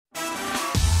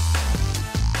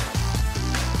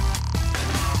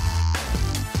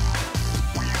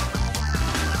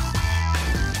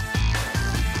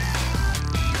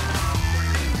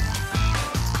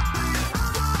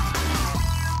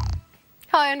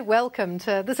and welcome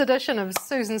to this edition of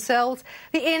Susan Sells,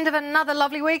 the end of another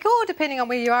lovely week, or depending on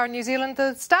where you are in New Zealand,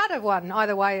 the start of one.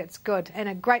 Either way, it's good. And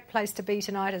a great place to be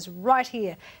tonight is right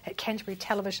here at Canterbury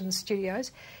Television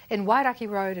Studios in Wairaki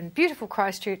Road in beautiful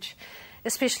Christchurch,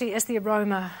 especially as the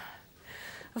aroma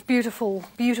of beautiful,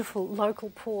 beautiful local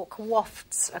pork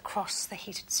wafts across the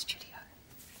heated studio.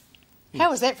 How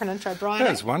was that for an intro, Brian?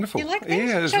 That was wonderful. You like that?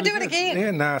 Yeah, Shall I do it again?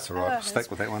 Yeah, no, it's all right. I'll stick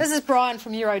with that one. This is Brian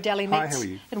from Euro Deli Hi, Meats how are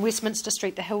you? in Westminster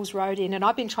Street, the Hills Road Inn, and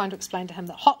I've been trying to explain to him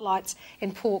that hot lights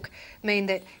and pork mean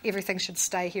that everything should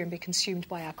stay here and be consumed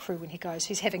by our crew when he goes.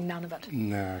 He's having none of it.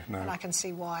 No. And I can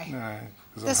see why. No,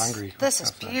 because I'm hungry. This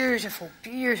is beautiful,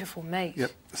 beautiful meat.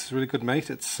 Yep, this is really good meat.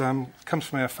 It's comes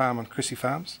from our farm on Cressy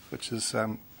Farms, which is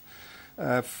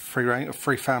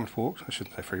free farmed pork. I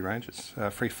shouldn't say free range. It's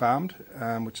free farmed,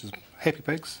 which is happy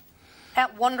pigs.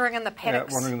 Out wandering in the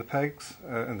paddocks. Out wandering in the pigs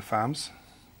in the farms.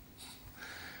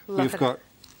 Love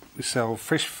We sell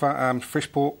fresh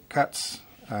pork cuts,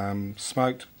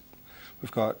 smoked. We've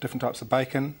got different types of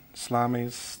bacon,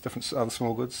 salamis, different other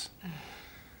small goods.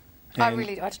 I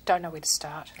don't know where to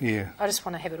start. Yeah, I just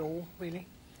want to have it all, really.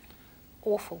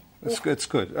 Awful. It's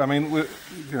good. I mean, we'll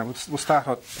start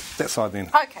on that side then.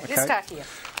 Okay, let's start here.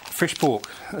 Fresh pork,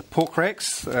 pork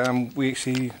racks. We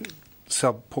actually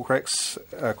sell pork racks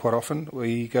quite often.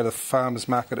 We go to the farmers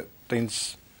market at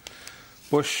Dean's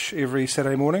Bush every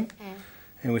Saturday morning,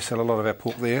 and we sell a lot of our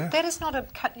pork there. That is not a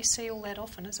cut you see all that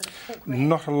often, is it? A pork rack?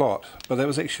 Not a lot, but that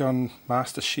was actually on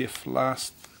Master Chef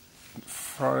last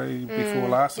Friday before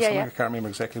last or something. I can't remember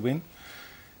exactly when.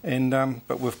 And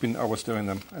but I was doing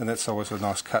them, and that's always a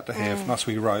nice cut to have, nice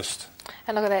wee roast.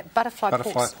 And look at that butterfly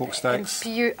pork steaks.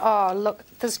 Oh, look,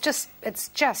 it's just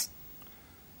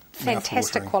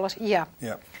fantastic quality. Yeah.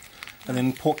 Yeah. And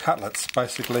then pork cutlets.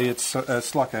 Basically, it's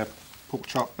like a pork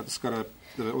chop, but it's got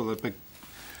all the big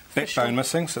backbone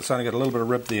missing, so it's only got a little bit of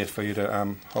rib there for you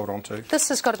to hold on to. This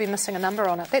has got to be missing a number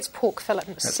on it. That's pork fillet,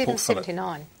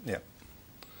 $7.79. Yeah.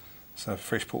 So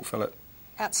fresh pork fillet.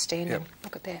 Outstanding. Yep.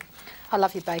 Look at that. I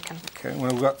love your bacon. Okay,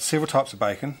 well, we've got several types of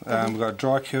bacon. We've got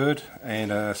dry cured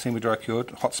and semi-dry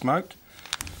cured, hot smoked.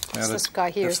 Now this guy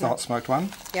here, That's the hot smoked one.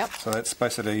 Yep. So that's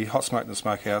basically hot smoked in the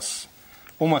smokehouse,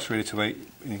 almost ready to eat,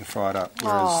 and you can fry it up.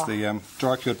 Whereas the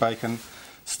dry cured bacon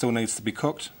still needs to be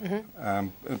cooked,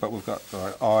 but we've got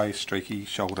eye, streaky,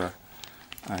 shoulder,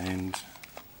 and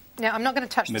now I'm not going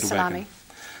to touch the salami.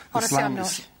 Honestly, I'm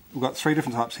not. We've got 3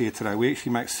 different types here today. We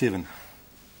actually make 7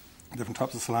 different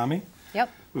types of salami. Yep.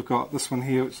 We've got this one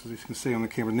here, which as you can see on the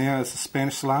camera now, is the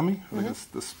Spanish salami. I think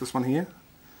it's this one here.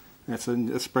 It's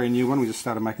a brand new one. We just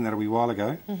started making that a wee while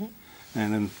ago. And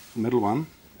then the middle one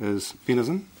is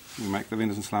venison. We make the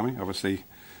venison salami. Obviously,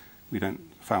 we don't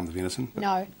farm the venison.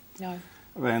 No.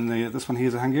 And this one here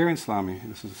is a Hungarian salami.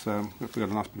 This is we've got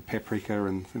a nice bit of paprika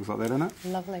and things like that in it.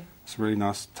 Lovely. It's really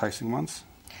nice tasting ones.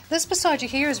 This beside you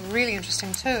here is really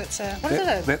interesting too. It's what is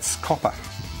it? That's copper.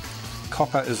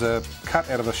 Copper is a cut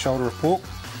out of the shoulder of pork,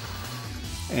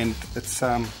 and it's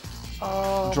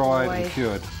dried and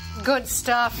cured. Good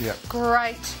stuff. Yep.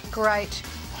 Great.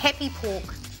 Happy pork,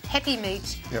 happy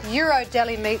meat. Yep. Euro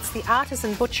Deli Meats, the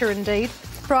artisan butcher indeed.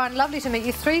 Brian, lovely to meet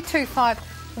you. 325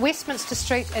 Westminster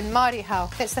Street in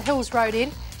Mairihau. That's the Hills Road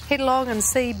Inn. Head along and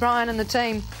see Brian and the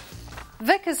team.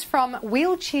 Vic is from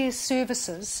Wheelchair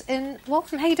Services in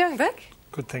Walton. How are you doing, Vic?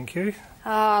 Good, thank you.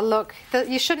 Look,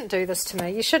 you shouldn't do this to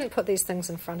me. You shouldn't put these things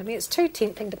in front of me. It's too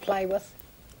tempting to play with.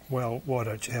 Well, why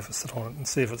don't you have a sit on it and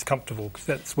see if it's comfortable? Because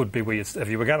that would be where if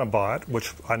you were going to buy it,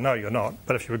 which I know you're not,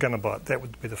 but if you were going to buy it, that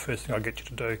would be the first thing I'd get you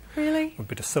to do. Really? Would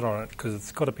be to sit on it, because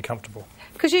it's got to be comfortable.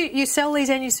 Because you sell these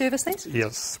and you service these?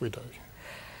 Yes, we do.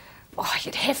 Oh,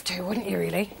 you'd have to, wouldn't you,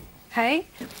 really? Hey?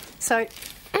 So,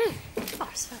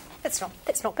 that's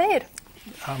not bad.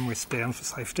 Armrest down for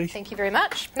safety. Thank you very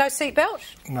much. No seatbelt?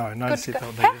 No seatbelt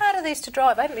needed. How hard are these to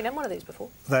drive? I haven't been in one of these before.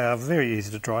 They are very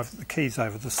easy to drive. The key's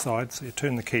over this side, so you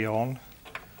turn the key on.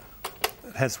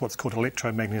 It has what's called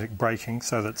electromagnetic braking,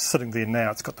 so that it's sitting there now,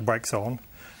 it's got the brakes on.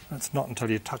 And it's not until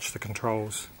you touch the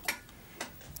controls.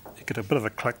 You get a bit of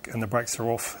a click and the brakes are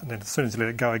off, and then as soon as you let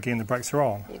it go again, the brakes are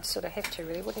on. You'd sort of have to,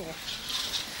 really, wouldn't you?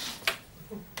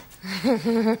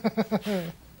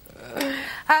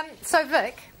 So,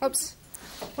 Vic, whoops.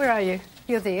 Where are you?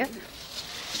 You're there.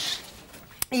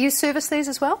 You service these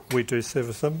as well? We do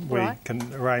service them. Right. We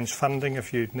can arrange funding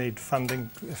if you need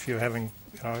funding, if you're having,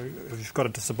 if you've got a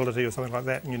disability or something like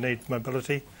that and you need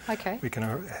mobility. Okay. We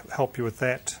can help you with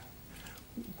that.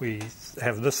 We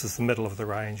have this as the middle of the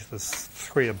range. There's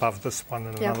 3 above this one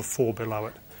and another 4 below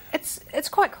it. It's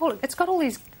quite cool. It's got all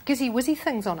these gizzy-wizzy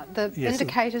things on it. The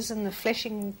indicators and the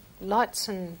flashing lights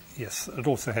and... Yes, it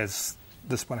also has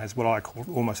this one has what I call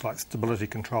almost like stability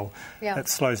control. Yeah. It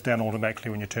slows down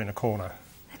automatically when you turn a corner.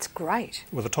 That's great.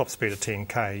 With a top speed of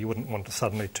 10k, you wouldn't want to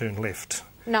suddenly turn left.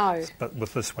 No. But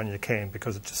with this one you can,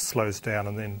 because it just slows down,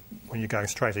 and then when you're going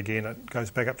straight again, it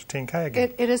goes back up to 10k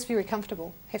again. It is very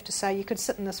comfortable, I have to say. You could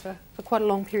sit in this for quite a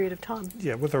long period of time.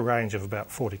 Yeah, with a range of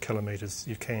about 40 kilometres,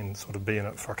 you can sort of be in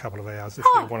it for a couple of hours if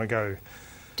you want to go.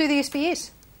 Do the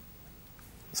SBS?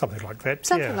 Something like that.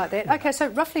 Something like that. Okay, so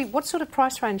roughly what sort of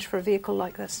price range for a vehicle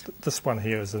like this? This one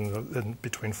here is in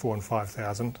between 4,000 and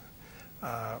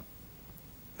 5,000.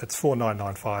 It's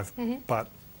 4,995, but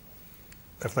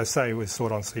if they say we saw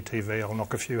it on CTV, I'll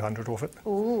knock a few hundred off it.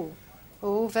 Ooh.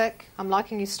 Oh, Vic, I'm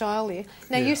liking your style there.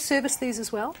 Now, you service these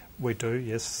as well? We do,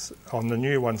 yes. On the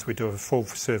new ones, we do a full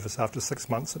service after 6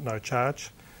 months at no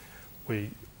charge. We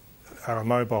are a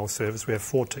mobile service. We have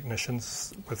 4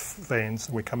 technicians with vans.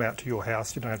 We come out to your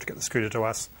house. You don't have to get the scooter to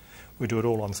us. We do it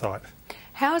all on site.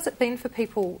 How has it been for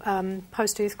people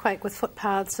post-earthquake with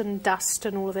footpaths and dust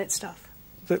and all of that stuff?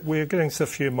 We're getting a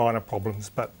few minor problems,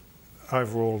 but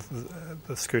overall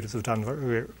the scooters have done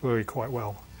very quite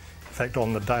well. In fact,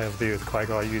 on the day of the earthquake,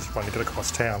 I used one to get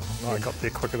across town. I got there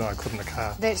quicker than I could in the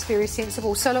car. That's very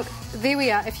sensible. So look, there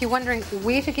we are. If you're wondering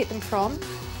where to get them from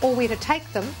or where to take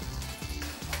them,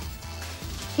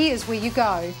 here's where you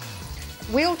go.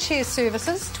 Wheelchair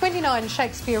Services, 29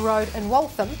 Shakespeare Road in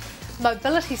Waltham,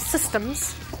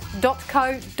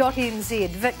 mobilitysystems.co.nz.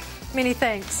 Vic, many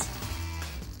thanks.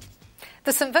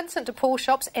 The St Vincent de Paul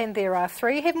shops, and there are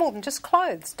 3, have more than just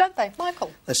clothes, don't they,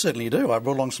 Michael? They certainly do. I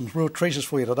brought along some real treasures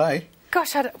for you today.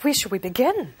 Gosh, where should we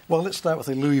begin? Well, let's start with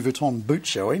the Louis Vuitton boots,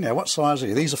 shall we? Now, what size are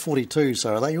you? These are 42,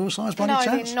 so are they your size by any chance?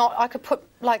 No, they're not. I could put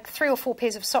like 3 or 4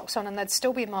 pairs of socks on and they'd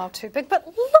still be a mile too big. But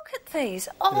look at these.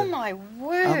 Oh, my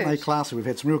word. Aren't they classy? We've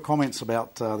had some real comments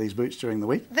about these boots during the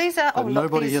week. These are... But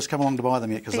nobody has come along to buy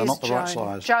them yet because they're not the right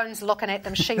size. Joan's looking at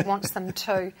them. She wants them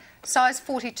too. Size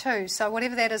 42. So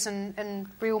whatever that is in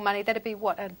real money, that'd be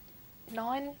what, a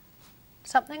 9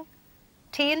 something?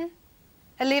 10?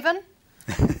 11?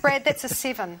 Brad, that's a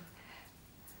 7.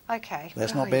 Okay.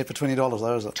 That's not bad for $20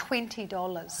 though, is it?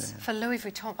 $20 for Louis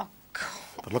Vuitton. Oh, God.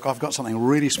 But look, I've got something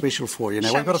really special for you.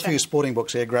 Now, we've got a few sporting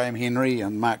books here, Graham Henry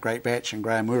and Mark Greatbatch and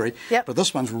Graham Murray. Yep. But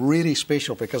this one's really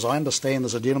special because I understand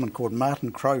there's a gentleman called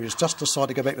Martin Crowe who's just decided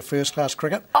to go back to first-class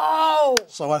cricket. Oh!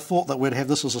 So I thought that we'd have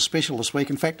this as a special this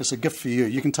week. In fact, it's a gift for you.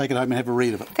 You can take it home and have a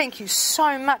read of it. Thank you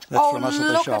so much. That's from us at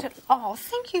the shop. At it. Oh,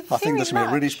 thank you very much. I think this will be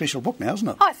a really special book now, isn't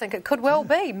it? I think it could well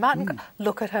be. Martin,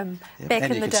 look at him back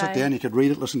and in the day. And you could sit down, you could read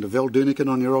it, listen to Val Dunican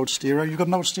on your old stereo. You've got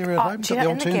an old stereo at home? Do you know, the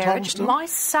old in the garage, still? my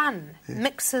son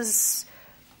mixes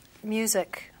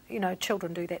music. You know,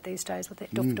 children do that these days with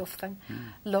that doof thing.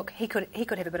 Look, he could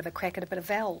have a bit of a crack at a bit of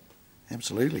Val.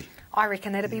 Absolutely. I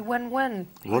reckon that'd be win-win.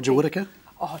 Roger Whittaker?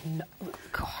 Oh, no.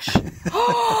 Gosh.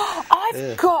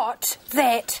 I've got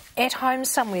that at home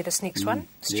somewhere, this next one.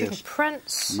 Student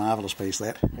Prince. A marvellous piece,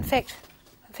 that. In fact,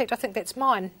 I think that's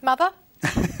mine. Mother,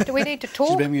 do we need to talk?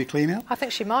 She's having you clean out? I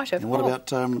think she might have. And what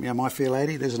about My Fair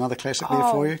Lady? There's another classic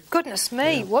there for you. Goodness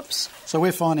me, whoops. So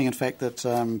we're finding, in fact, that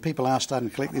people are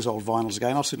starting to collect these old vinyls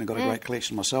again. I've certainly got a great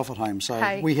collection myself at home.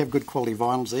 So we have good quality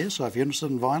vinyls there. So if you're interested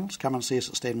in vinyls, come and see us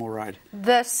at Stanmore Road.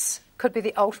 This could be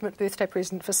the ultimate birthday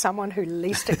present for someone who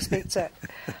least expects it.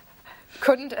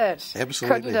 Couldn't it?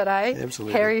 Absolutely. Couldn't it, eh?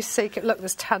 Absolutely. Harry's Secret. Look,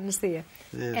 there's tons there.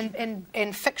 Yes.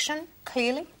 And fiction,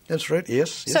 clearly. That's right, yes.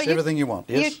 So everything you want,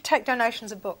 yes. You take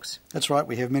donations of books. That's right.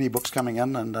 We have many books coming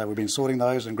in and we've been sorting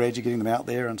those and gradually getting them out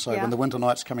there. And so when the winter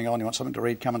night's coming on, you want something to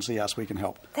read, come and see us. We can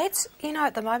help. That's,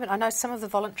 at the moment, I know some of the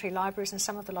voluntary libraries and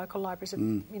some of the local libraries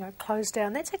have, closed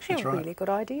down. That's actually a really good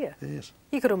idea. Yes.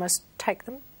 You could almost take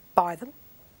them, buy them,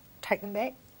 take them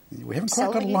back. We haven't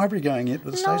quite got a library going yet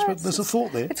at this stage, but there's a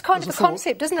thought there. It's kind of a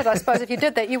concept, isn't it? I suppose if you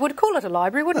did that, you would call it a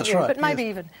library, wouldn't you? Right, but maybe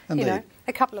even, a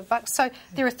couple of bucks. So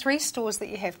there are 3 stores that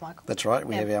you have, Michael. That's right.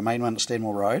 We have our main one at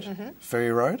Stanmore Road,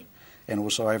 Ferry Road, and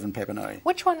also over in Papanui.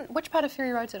 Which part of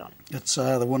Ferry Road's it on? It's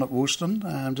the one at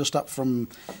Woolston, just up from,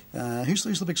 who's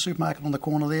the big supermarket on the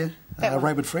corner there?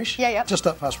 Raybid Fresh? Yeah. Just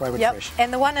up past Raybid Fresh.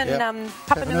 And the one in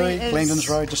Papanui is... Glendon's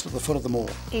Road, just at the foot of the mall.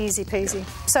 Easy peasy.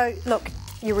 So, look,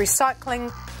 you're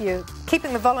recycling, you're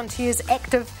keeping the volunteers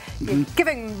active, you're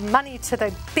giving money to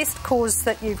the best cause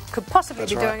that you could possibly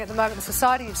be doing at the moment, the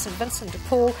Society of St Vincent de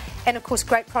Paul, and of course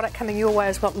great product coming your way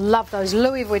as well. Love those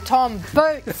Louis Vuitton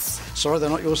boots. Sorry,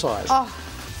 they're not your size. Oh,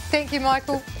 thank you,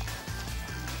 Michael.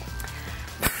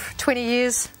 20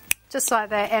 years, just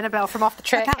like that. Annabelle from Off the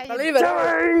Track. I can't believe it.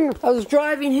 I was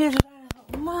driving here today.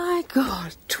 My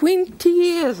God, 20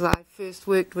 years I first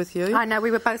worked with you. I know,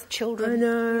 we were both children.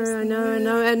 I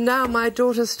know. And now my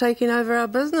daughter's taking over our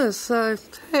business, so,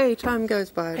 hey, time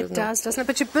goes by, It does, doesn't it?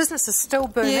 But your business is still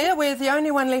booming. Yeah, we're the only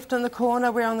one left in the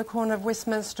corner. We're on the corner of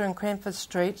Westminster and Cranford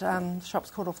Street. The shop's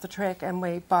called Off the Track, and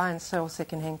we buy and sell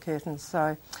second-hand curtains,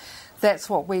 so that's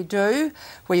what we do.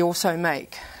 We also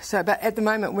make. So, but at the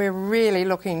moment we're really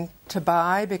looking to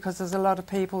buy because there's a lot of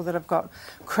people that have got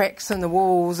cracks in the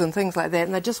walls and things like that,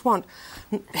 and they just want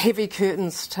heavy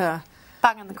curtains to...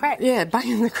 Bung in the cracks. Yeah, bung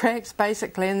in the cracks,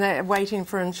 basically, and they're waiting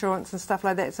for insurance and stuff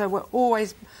like that. So we're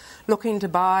always looking to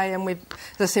buy, and as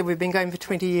I said, we've been going for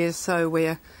 20 years, so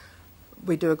we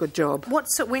do a good job.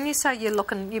 When you say you're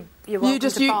looking, you're welcome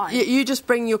to buy? You just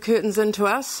bring your curtains into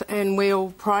us and we'll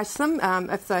price them.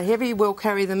 If they're heavy, we'll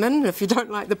carry them in. If you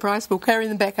don't like the price, we'll carry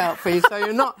them back out for you. So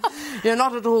you're not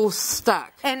at all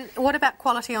stuck. And what about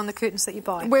quality on the curtains that you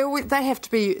buy? Well, they have to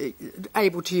be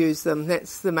able to use them.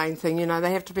 That's the main thing.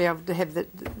 They have to be able to have the...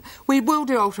 We will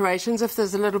do alterations. If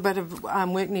there's a little bit of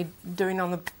work need doing on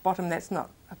the bottom, that's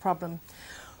not a problem.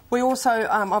 We also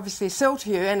obviously sell to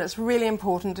you, and it's really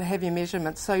important to have your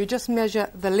measurements. So you just measure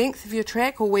the length of your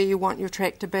track or where you want your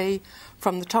track to be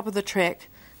from the top of the track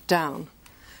down.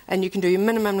 And you can do your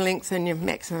minimum length and your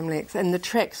maximum length. And the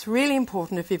track's really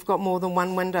important if you've got more than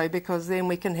one window, because then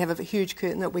we can have a huge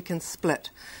curtain that we can split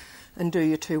and do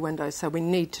your 2 windows. So we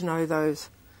need to know those.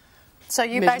 So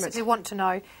you basically want to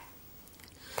know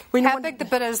how big the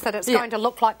bit is that it's going to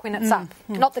look like when it's up.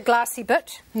 Not the glassy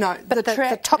bit. No, but the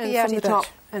track top and from the top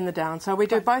and the down. So we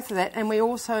do both of that, and we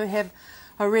also have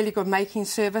a really good making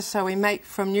service. So we make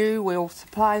from new, we'll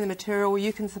supply the material,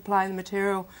 you can supply the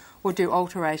material, we'll do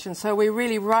alterations. So we're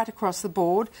really right across the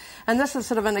board. And this is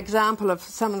sort of an example of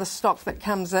some of the stock that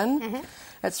comes in.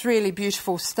 It's really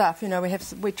beautiful stuff.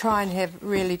 We try and have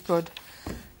really good...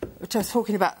 Which I was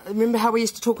talking about, remember how we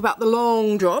used to talk about the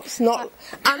long drops, not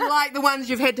unlike the ones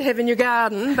you've had to have in your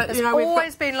garden. But There's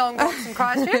always been long drops in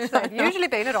Christchurch. They've usually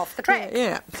been Off the Track.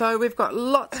 Yeah, so we've got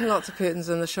lots and lots of curtains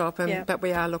in the shop, but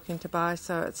we are looking to buy,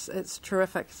 so it's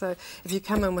terrific. So if you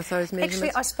come in with those measurements...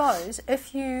 Actually, I suppose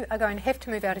if you are going to have to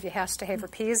move out of your house to have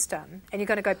repairs done, and you're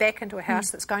going to go back into a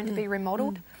house that's going to be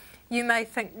remodelled, you may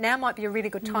think now might be a really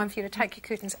good time for you to take your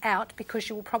curtains out, because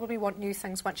you will probably want new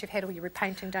things once you've had all your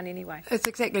repainting done anyway. It's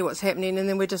exactly what's happening, and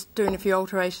then we're just doing a few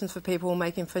alterations for people,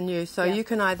 making for new. So you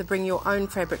can either bring your own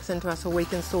fabrics into us, or we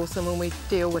can source them when we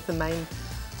deal with the main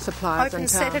suppliers. Open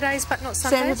Saturdays but not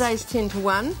Sundays? Saturdays 10 to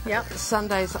 1. Yep.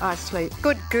 Sundays I sleep.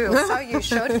 Good girl, so you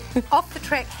should. Off the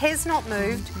Track has not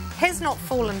moved, has not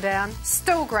fallen down,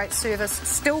 still great service,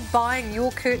 still buying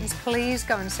your curtains. Please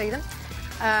go and see them.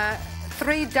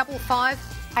 355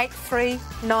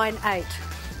 8398.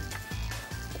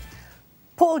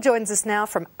 Paul joins us now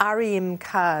from REM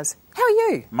Cars. How are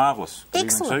you? Marvellous.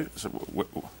 Excellent.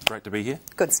 Great to be here.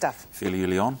 Good stuff. Fairly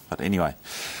early on, but anyway.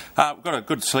 We've got a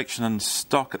good selection in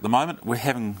stock at the moment. We're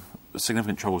having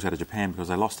significant troubles out of Japan because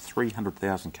they lost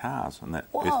 300,000 cars in that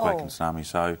earthquake and tsunami.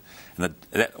 So,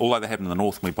 although they happen in the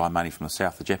north and we buy money from the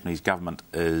south, the Japanese government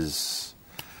is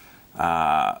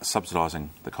subsidising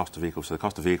the cost of vehicles. So the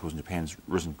cost of vehicles in Japan has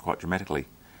risen quite dramatically.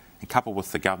 And coupled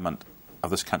with the government of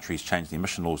this country's changed the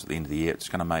emission laws at the end of the year, it's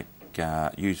going to make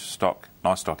used stock,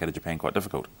 nice stock out of Japan quite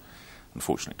difficult.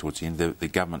 Unfortunately, towards the end, the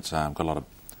government's got a lot of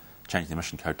changed the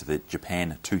emission code to the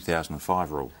Japan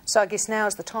 2005 rule. So I guess now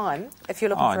is the time, if you're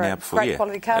looking for a great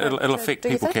quality car. It'll affect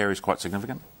people carriers quite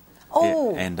significant.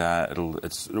 Oh. Yeah, and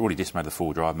it's already decimated the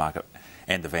four-wheel drive market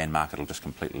and the van market. It'll just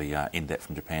completely end that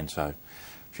from Japan. So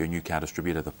if you're a new car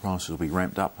distributor, the prices will be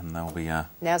ramped up and they'll be...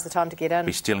 Now's the time to get in.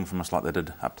 Be stealing from us like they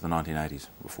did up to the 1980s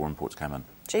before imports came in.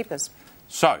 Jeepers.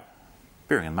 So,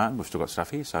 bearing in mind, we've still got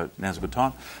stuff here, so now's a good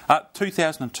time.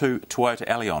 2002 Toyota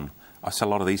Allion. I sell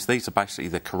a lot of these. These are basically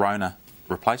the Corona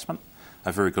replacement.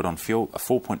 Are very good on fuel. A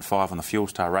 4.5 on the fuel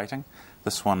star rating.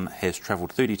 This one has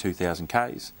travelled 32,000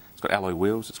 Ks. It's got alloy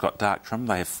wheels. It's got dark trim.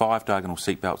 They have 5 diagonal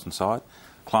seat belts inside.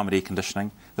 Climate air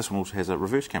conditioning. This one also has a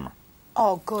reverse camera.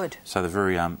 Oh, good. So they're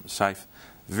very safe,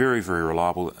 very, very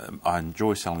reliable. I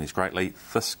enjoy selling these greatly.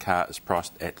 This car is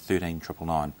priced at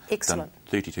 $13,999. Excellent.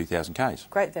 32,000 Ks.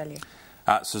 Great value.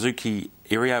 Suzuki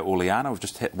Ario or Liana, we've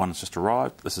just had one's just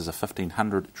arrived. This is a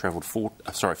 1500 travelled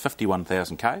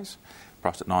 51,000 Ks,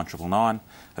 priced at $9,999.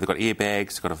 They've got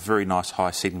airbags. They've got a very nice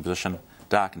high seating position,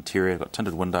 dark interior. Got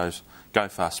tinted windows. Go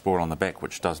fast spoiler on the back,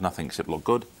 which does nothing except look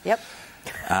good. Yep.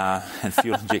 And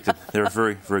fuel injected. They're a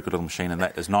very, very good little machine, and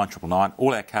that is $9,999.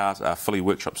 All our cars are fully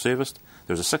workshop serviced.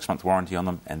 There's a 6-month warranty on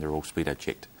them, and they're all speedo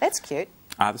checked. That's cute.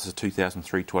 This is a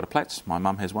 2003 Toyota Platts. My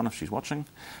mum has one if she's watching.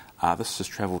 This has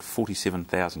travelled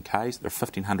 47,000 Ks. They're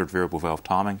 1,500 variable valve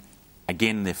timing,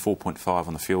 Again, they're 4.5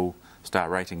 on the fuel star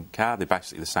rating car. They're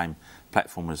basically the same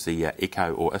platform as the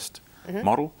Eco or IST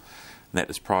model. That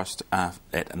is priced at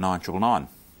 $9,999.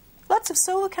 Lots of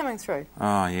silver coming through.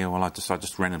 Oh yeah, well I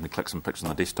just randomly click some pictures on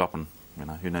the desktop and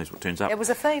who knows what turns up. It was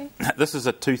a theme. This is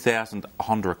a 2000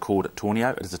 Honda Accord at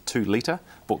Tornio. It is a 2 litre.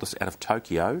 Bought this out of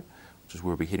Tokyo, which is where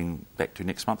we'll be heading back to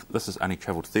next month. This has only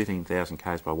travelled 13,000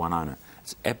 k's by one owner.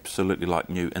 It's absolutely like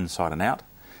new inside and out.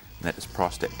 And that is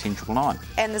priced at $10,999.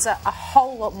 And there's a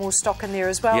whole lot more stock in there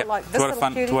as well. Yep. Like this little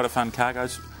cutie. Toyota Fun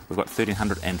Cargos. We've got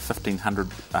 1,300 and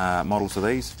 1,500 models of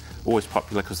these. Always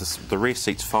popular because the rear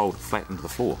seats fold flat into the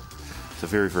floor. So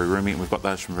very, very roomy. And we've got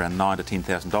those from around $9,000 to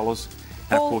 $10,000.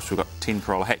 And of course we've got 10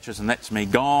 Corolla hatches, and that's me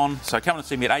gone. So come and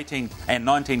see me at 18 and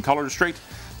 19 College Street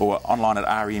or online at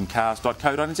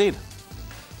remcars.co.nz.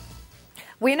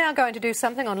 We're now going to do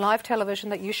something on live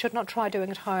television that you should not try doing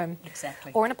at home.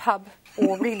 Exactly. Or in a pub,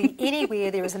 or really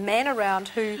anywhere there is a man around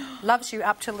who loves you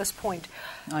up till this point.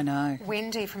 I know.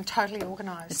 Wendy from Totally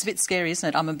Organised. It's a bit scary, isn't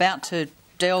it? I'm about to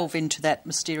delve into that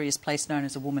mysterious place known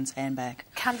as a woman's handbag.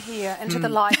 Come here into the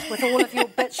light with all of your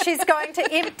bits. She's going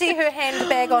to empty her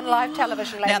handbag on live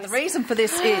television, ladies. Now, the reason for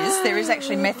this is there is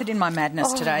actually method in my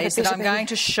madness today, is that I'm going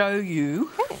to show you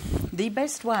the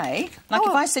best way. Like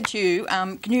if I said to you,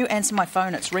 can you answer my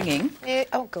phone? It's ringing. Yeah.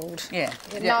 Oh, God. Yeah.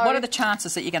 No. What are the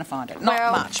chances that you're going to find it?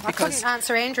 Not much. Because I couldn't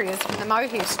answer Andrea's from the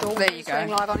mohair store. There you go.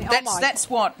 Live on That's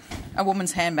what a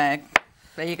woman's handbag.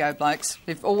 There you go, blokes.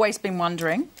 We've always been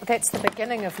wondering. That's the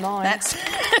beginning of mine. That's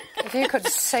if you could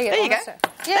see it. There you go.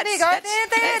 Yeah, there you go.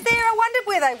 There. I wondered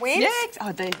where they went. Yeah.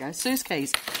 Oh, there you go. Sue's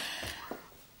keys.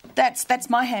 That's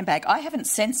my handbag. I haven't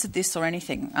censored this or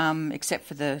anything, except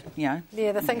for the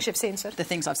the things you've censored. The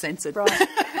things I've censored. Right.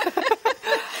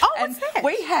 What's that?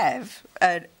 We have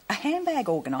a handbag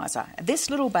organiser. This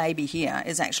little baby here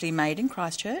is actually made in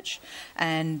Christchurch,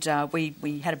 and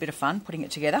we had a bit of fun putting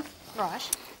it together. Right.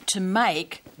 To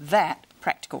make that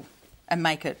practical and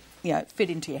make it, fit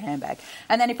into your handbag.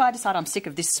 And then if I decide I'm sick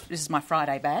of this is my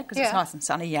Friday bag, because it's nice and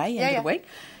sunny, end of the week.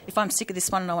 If I'm sick of this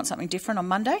one and I want something different on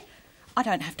Monday, I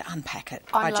don't have to unpack it.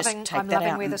 I'm just take loving that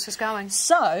out. where this is going.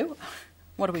 So,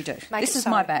 what do we do? This is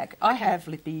my bag. I have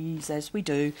lippies, as we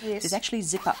do. Yes. There's actually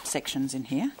zip-up sections in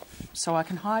here, so I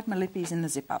can hide my lippies in the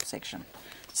zip-up section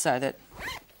so that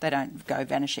they don't go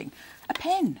vanishing. A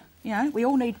pen. We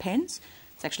all need pens.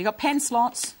 It's actually got pen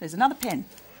slots. There's another pen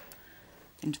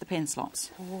into the pen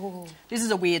slots. Ooh. This is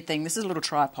a weird thing. This is a little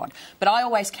tripod. But I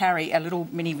always carry a little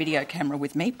mini video camera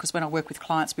with me because when I work with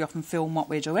clients, we often film what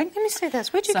we're doing. Let me see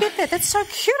this. Where'd you get that? That's so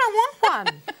cute. I want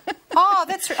one. Oh,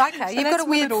 that's okay. So you've got a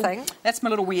weird thing. That's my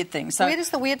little weird thing. So where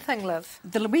does the weird thing live?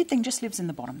 The weird thing just lives in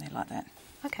the bottom there like that.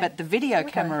 Okay. But the video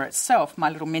camera itself, my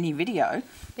little mini video,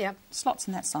 slots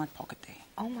in that side pocket there.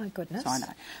 Oh, my goodness. So I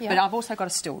know. Yeah. But I've also got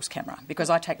a stills camera because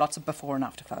I take lots of before and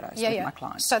after photos with my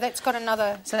clients. So that's got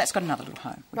another... So that's got another little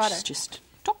home, which is just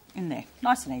in there.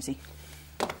 Nice and easy.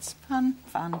 It's fun,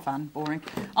 boring.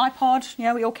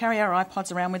 iPod, we all carry our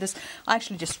iPods around with us. I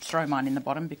actually just throw mine in the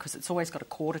bottom because it's always got a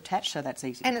cord attached, so that's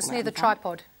easy. And it's near the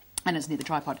tripod. And it's near the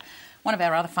tripod. One of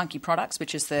our other funky products,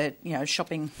 which is the, eco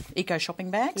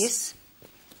shopping bags. Yes.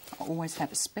 I always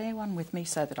have a spare one with me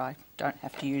so that I don't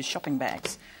have to use shopping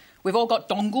bags. We've all got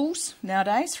dongles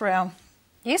nowadays for our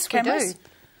cameras. We do.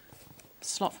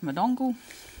 Slot from a dongle.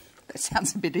 That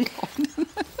sounds a bit odd.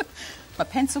 My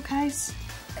pencil case.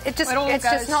 It's just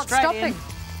not stopping.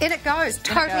 In it goes.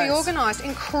 Totally organised.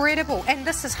 Incredible. And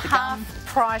this is half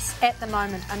price at the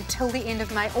moment until the end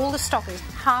of May. All the stock is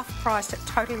half priced at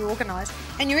Totally Organised.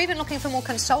 And you're even looking for more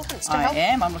consultants to help. I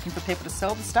am. I'm looking for people to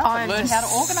sell the stuff and learn how to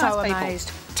organise people.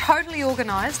 Amazed. Totally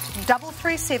Organised.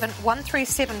 337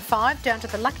 1375 down to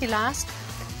the lucky last.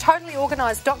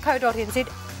 TotallyOrganised.co.nz.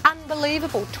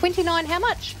 Unbelievable. 29 how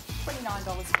much?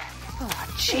 $29 back.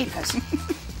 Oh, jeepers.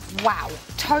 Wow.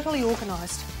 Totally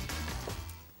Organised.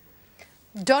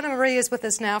 Donna Marie is with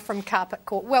us now from Carpet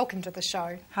Court. Welcome to the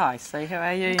show. Hi, Sue. How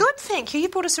are you? Good, thank you. You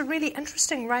brought us a really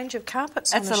interesting range of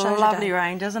carpets on the show today. It's a lovely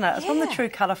range, isn't it? It's from the True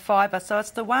Colour fibre, so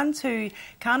it's the ones who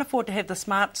can't afford to have the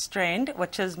Smart Strand,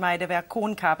 which is made of our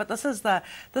corn carpet. This is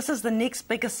the next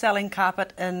biggest selling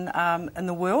carpet in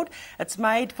the world. It's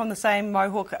made from the same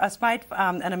mohawk. It's made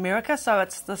in America, so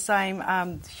it's the same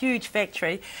huge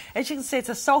factory. As you can see, it's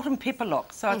a salt and pepper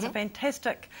look, so it's a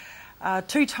fantastic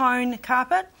two-tone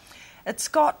carpet. It's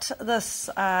got this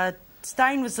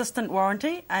stain-resistant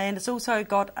warranty, and it's also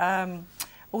got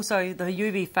also the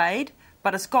UV fade.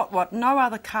 But it's got what no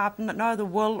other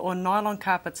wool or nylon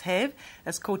carpets have.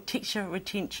 It's called texture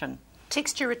retention.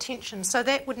 Texture retention. So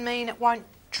that would mean it won't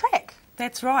track.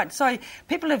 That's right. So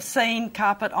people have seen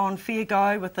carpet on Fair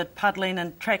Go with it puddling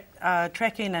and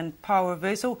tracking and pile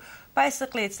reversal.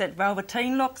 Basically, it's that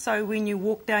velveteen look, so when you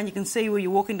walk down, you can see where you're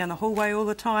walking down the hallway all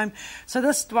the time. So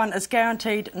this one is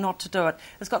guaranteed not to do it.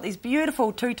 It's got these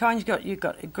beautiful two-tones. You've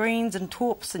got your greens and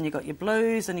taupes, and you've got your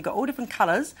blues, and you've got all different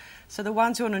colours. So the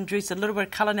ones who want to introduce a little bit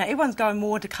of colour now, everyone's going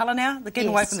more into colour now. They're getting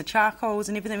away from the charcoals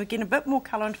and everything. We're getting a bit more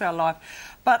colour into our life.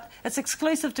 But it's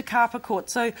exclusive to Carpet Court.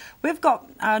 So we've got,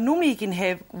 normally you can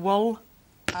have wool,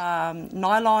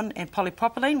 nylon and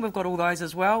polypropylene. We've got all those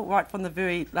as well, right from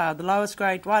the lowest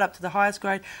grade right up to the highest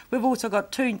grade. We've also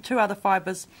got two other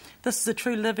fibres. This is a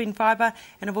true living fibre,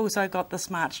 and I've also got the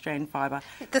Smart Strand fibre.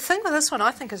 The thing with this one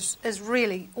I think is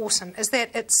really awesome is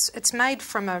that it's made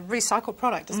from a recycled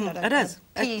product, isn't it? It is.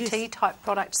 A PET type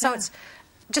product. So it's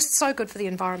just so good for the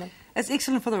environment. It's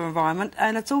excellent for the environment,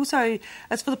 and it's for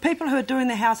the people who are doing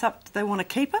their house up, they want to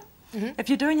keep it. If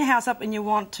you're doing your house up and you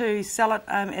want to sell it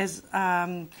as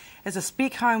a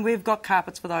spec home, we've got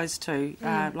carpets for those too,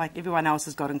 like everyone else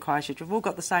has got in Christchurch. We've all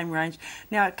got the same range.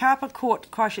 Now, Carpet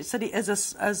Court Christchurch City is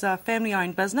a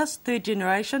family-owned business, third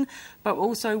generation, but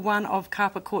also one of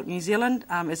Carpet Court New Zealand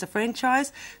as a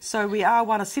franchise. So we are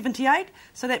one of 78,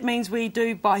 so that means we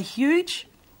do buy huge.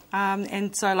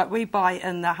 And so, like, we buy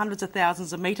in the hundreds of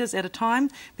thousands of metres at a time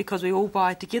because we all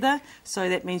buy together, so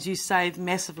that means you save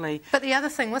massively. But the other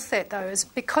thing with that, though, is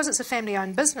because it's a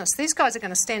family-owned business, these guys are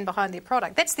going to stand behind their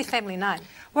product. That's their family name.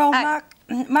 Well,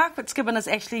 Mark Fitzgibbon is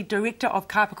actually director of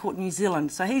Carpet Court New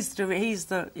Zealand, so he's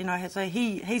a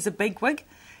bigwig,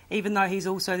 even though he's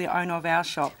also the owner of our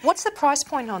shop. What's the price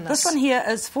point on this? This one here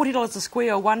is $40 a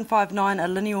square or $159 a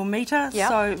linear metre. Yep.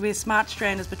 So where Smart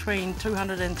Strand is between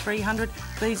 200 and 300.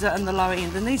 These are in the lower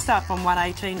end, and these start from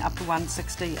 118 up to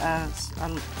 160 a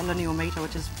linear metre,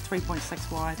 which is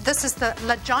 3.6 wide. This is the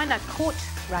Legina Court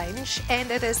range, and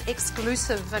it is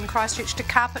exclusive in Christchurch to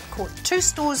Carpet Court. 2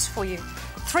 stores for you: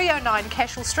 309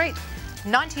 Cashel Street,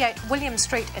 98 William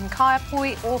Street in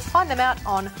Kaiapoi, or find them out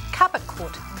on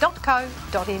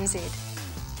carpetcourt.co.nz.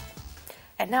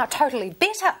 And now totally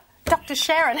better. Dr.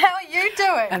 Sharon, how are you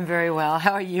doing? I'm very well.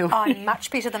 How are you? I'm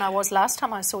much better than I was last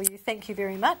time I saw you. Thank you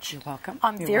very much. You're welcome.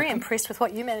 I'm very impressed with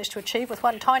what you managed to achieve with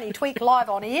one tiny tweak live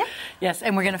on air. Yes,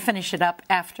 and we're going to finish it up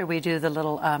after we do the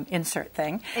little insert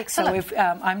thing. Excellent. So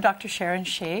I'm Dr. Sharon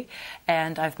Shea,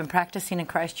 and I've been practicing in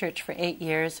Christchurch for 8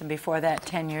 years, and before that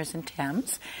 10 years in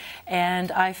Thames.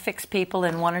 And I fix people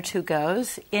in 1 or 2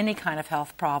 goes, any kind of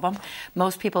health problem.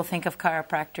 Most people think of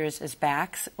chiropractors as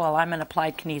backs. Well, I'm an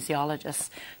applied kinesiologist,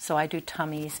 so I do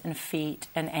tummies and feet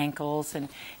and ankles and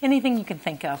anything you can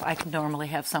think of. I can normally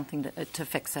have something to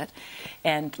fix it.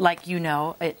 And like you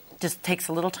know, it just takes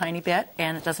a little tiny bit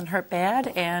and it doesn't hurt bad,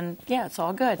 and yeah, it's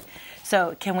all good.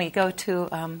 So can we go to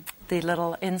the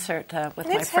little insert with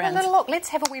my friends? Let's have a little look. Let's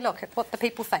have a wee look at what the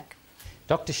people think.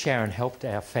 Dr. Sharon helped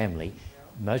our family,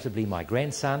 notably my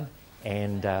grandson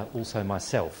and also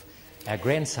myself. Our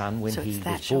grandson, when he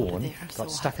was born, got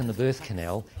stuck in the birth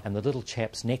canal and the little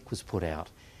chap's neck was put out.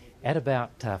 At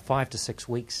about 5 to 6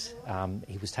 weeks,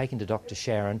 he was taken to Dr.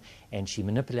 Sharon, and she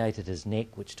manipulated his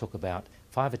neck, which took about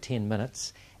 5 or 10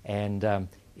 minutes, and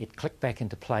it clicked back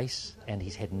into place, and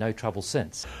he's had no trouble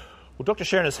since. Well, Dr.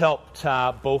 Sharon has helped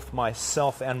both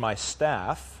myself and my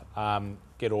staff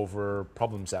get over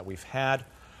problems that we've had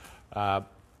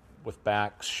with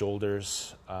backs,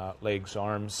 shoulders, legs,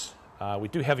 arms. We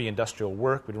do heavy industrial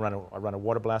work. I run a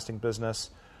water blasting business.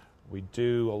 We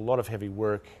do a lot of heavy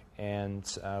work, and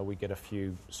we get a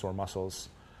few sore muscles,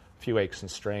 a few aches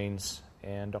and strains,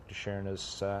 and Dr. Sharon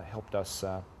has helped us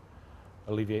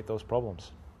alleviate those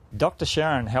problems. Dr.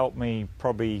 Sharon helped me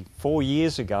probably 4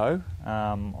 years ago.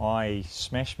 I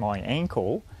smashed my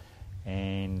ankle,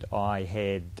 and I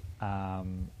had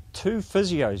 2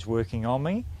 physios working on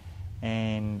me,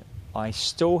 and I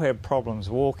still have problems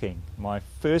walking. My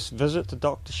first visit to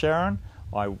Dr. Sharon,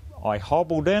 I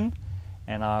hobbled in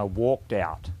and I walked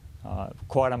out.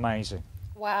 Quite amazing.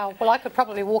 Wow. Well, I could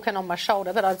probably walk in on my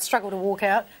shoulder, but I'd struggle to walk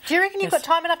out. Do you reckon you've got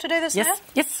time enough to do this now?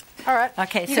 Yes. All right.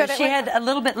 Okay, so she had a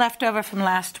little bit left over from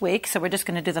last week, so we're just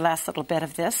going to do the last little bit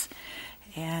of this.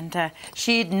 And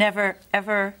she'd never,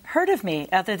 ever heard of me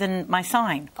other than my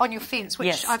sign. On your fence,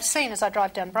 which I've seen as I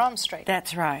drive down Braham Street.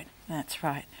 That's right. That's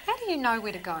right. How do you know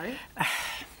where to go?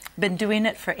 Been doing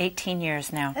it for 18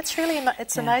 years now. That's really,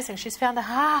 it's amazing. She's found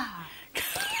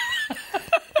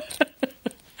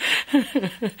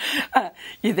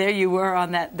There you were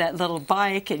on that little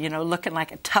bike and, looking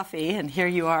like a toughie, and here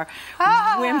you are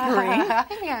whimpering.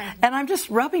 Yeah. And I'm just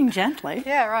rubbing gently.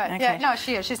 Yeah, right. Okay. Yeah, no,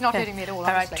 she is. She's not hurting me at all,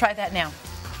 All right, try that now.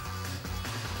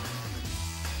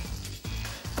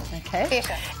 Okay.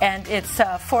 Better. And it's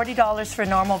 $40 for a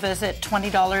normal visit,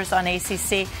 $20 on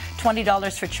ACC,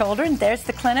 $20 for children. There's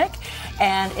the clinic,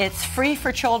 and it's free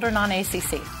for children on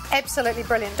ACC. Absolutely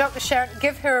brilliant. Dr. Sharon,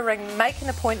 give her a ring, make an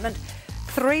appointment.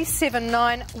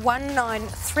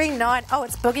 379-1939. Oh,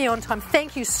 it's boogie on time.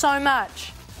 Thank you so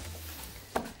much.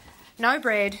 No,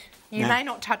 Brad. You may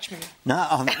not touch me. No,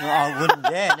 I wouldn't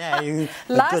dare. No,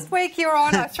 Last week you were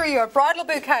on, I threw you a bridal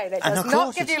bouquet. That does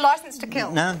not give you licence to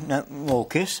kill. No, or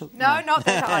kiss. No, not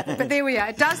that either. But there we are.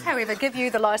 It does, however, give you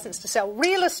the licence to sell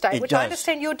real estate, which I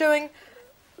understand you're doing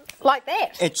like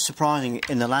that. It's surprising.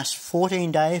 In the last 14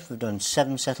 days, we've done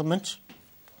 7 settlements.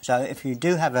 So if you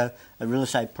do have a real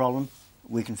estate problem,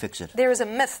 we can fix it. There is a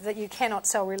myth that you cannot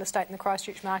sell real estate in the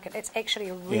Christchurch market. It's actually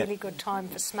a really good time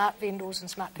for smart vendors and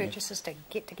smart purchasers to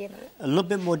get together. A little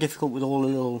bit more difficult with all the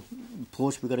little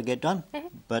reports we've got to get done,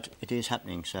 but it is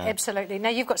happening. So absolutely. Now,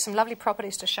 you've got some lovely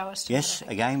properties to show us. Yes,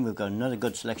 again, we've got another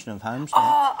good selection of homes.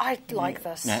 Oh, I like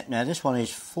this. Now, this one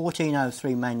is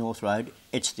 1403 Main North Road.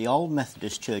 It's the old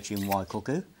Methodist Church in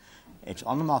Waikuku. It's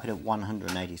on the market at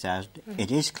 $180,000.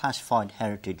 It is classified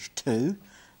Heritage 2.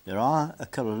 There are a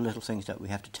couple of little things that we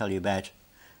have to tell you about.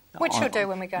 Which you'll do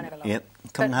when we go and have a look. Yep,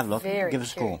 come and have a look. Give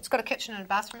us a call. It's got a kitchen and a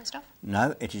bathroom and stuff?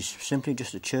 No, it is simply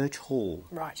just a church hall.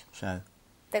 Right. So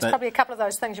there's probably a couple of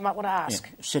those things you might want to ask.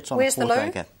 Yeah, sits on Where's a the loo?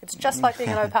 acre. It's just like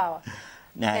being low power.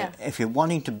 Now, if you're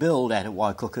wanting to build out at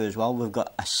Waikuku as well, we've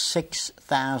got a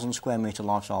 6,000 square metre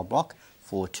lifestyle block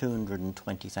for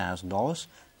 $220,000.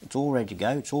 It's all ready to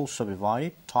go. It's all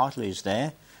subdivided. Title is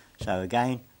there. So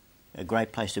again, a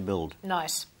great place to build.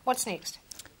 Nice. What's next?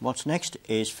 What's next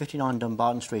is 59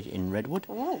 Dumbarton Street in Redwood.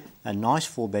 Ooh. A nice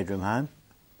 4-bedroom home.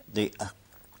 The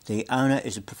owner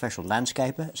is a professional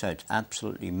landscaper, so it's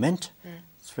absolutely mint.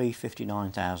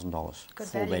 $359,000. Good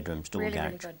 4 bedrooms, dual really,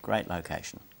 garage. Really great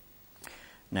location.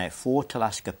 Now, 4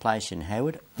 Talaska Place in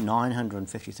Hayward,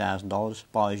 $950,000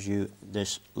 buys you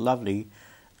this lovely.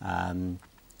 That's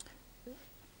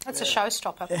a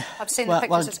showstopper. I've seen the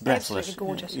pictures. It's absolutely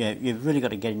gorgeous. Yeah, you've really got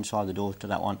to get inside the door to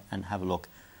that one and have a look.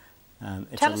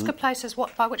 Talaska Place is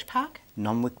what, by which park?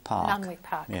 Nunwick Park. Nunwick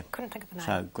Park. Yeah. Couldn't think of the name.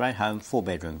 So, great home, 4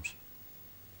 bedrooms.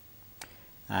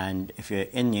 And if you're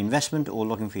in the investment or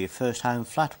looking for your first home,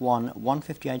 Flat 1,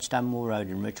 158 Stanmore Road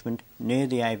in Richmond, near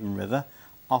the Avon River,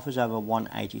 offers over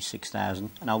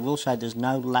 $186,000. And I will say there's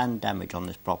no land damage on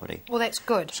this property. Well, that's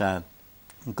good. So,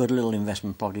 good little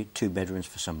investment property, 2 bedrooms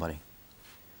for somebody.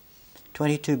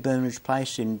 22 Burnridge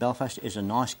Place in Belfast is a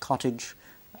nice cottage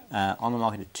on the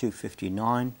market at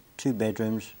 $259, 2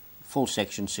 bedrooms, full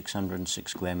section,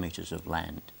 606 square metres of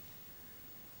land.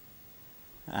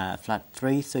 Flat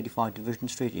 3, 35 Division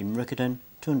Street in Riccarton,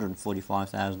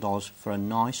 $245,000 for a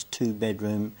nice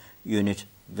 2-bedroom unit,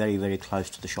 very, very close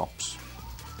to the shops.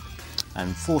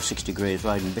 And 460 Greers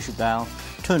Road in Bishopdale,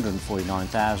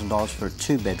 $249,000 for a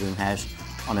 2-bedroom house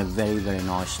on a very, very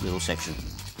nice little section.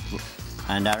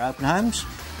 And our open homes,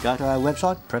 go to our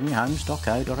website,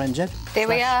 premierhomes.co.nz. There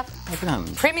we are. Open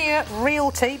homes. Premier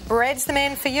Realty, Brad's the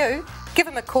man for you. Give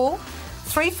him a call,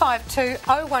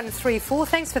 352-0134.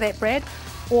 Thanks for that, Brad.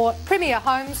 Or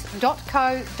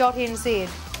premierhomes.co.nz.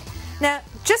 Now,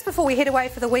 just before we head away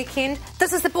for the weekend,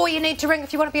 this is the boy you need to ring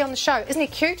if you want to be on the show. Isn't he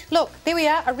cute? Look, there we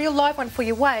are, a real live one for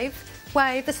you. Wave.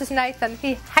 Wave, this is Nathan.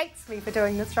 He hates me for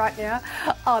doing this right now.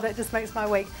 Oh, that just makes my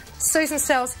week. Susan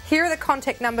Sells, here are the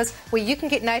contact numbers where you can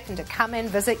get Nathan to come and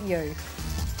visit you.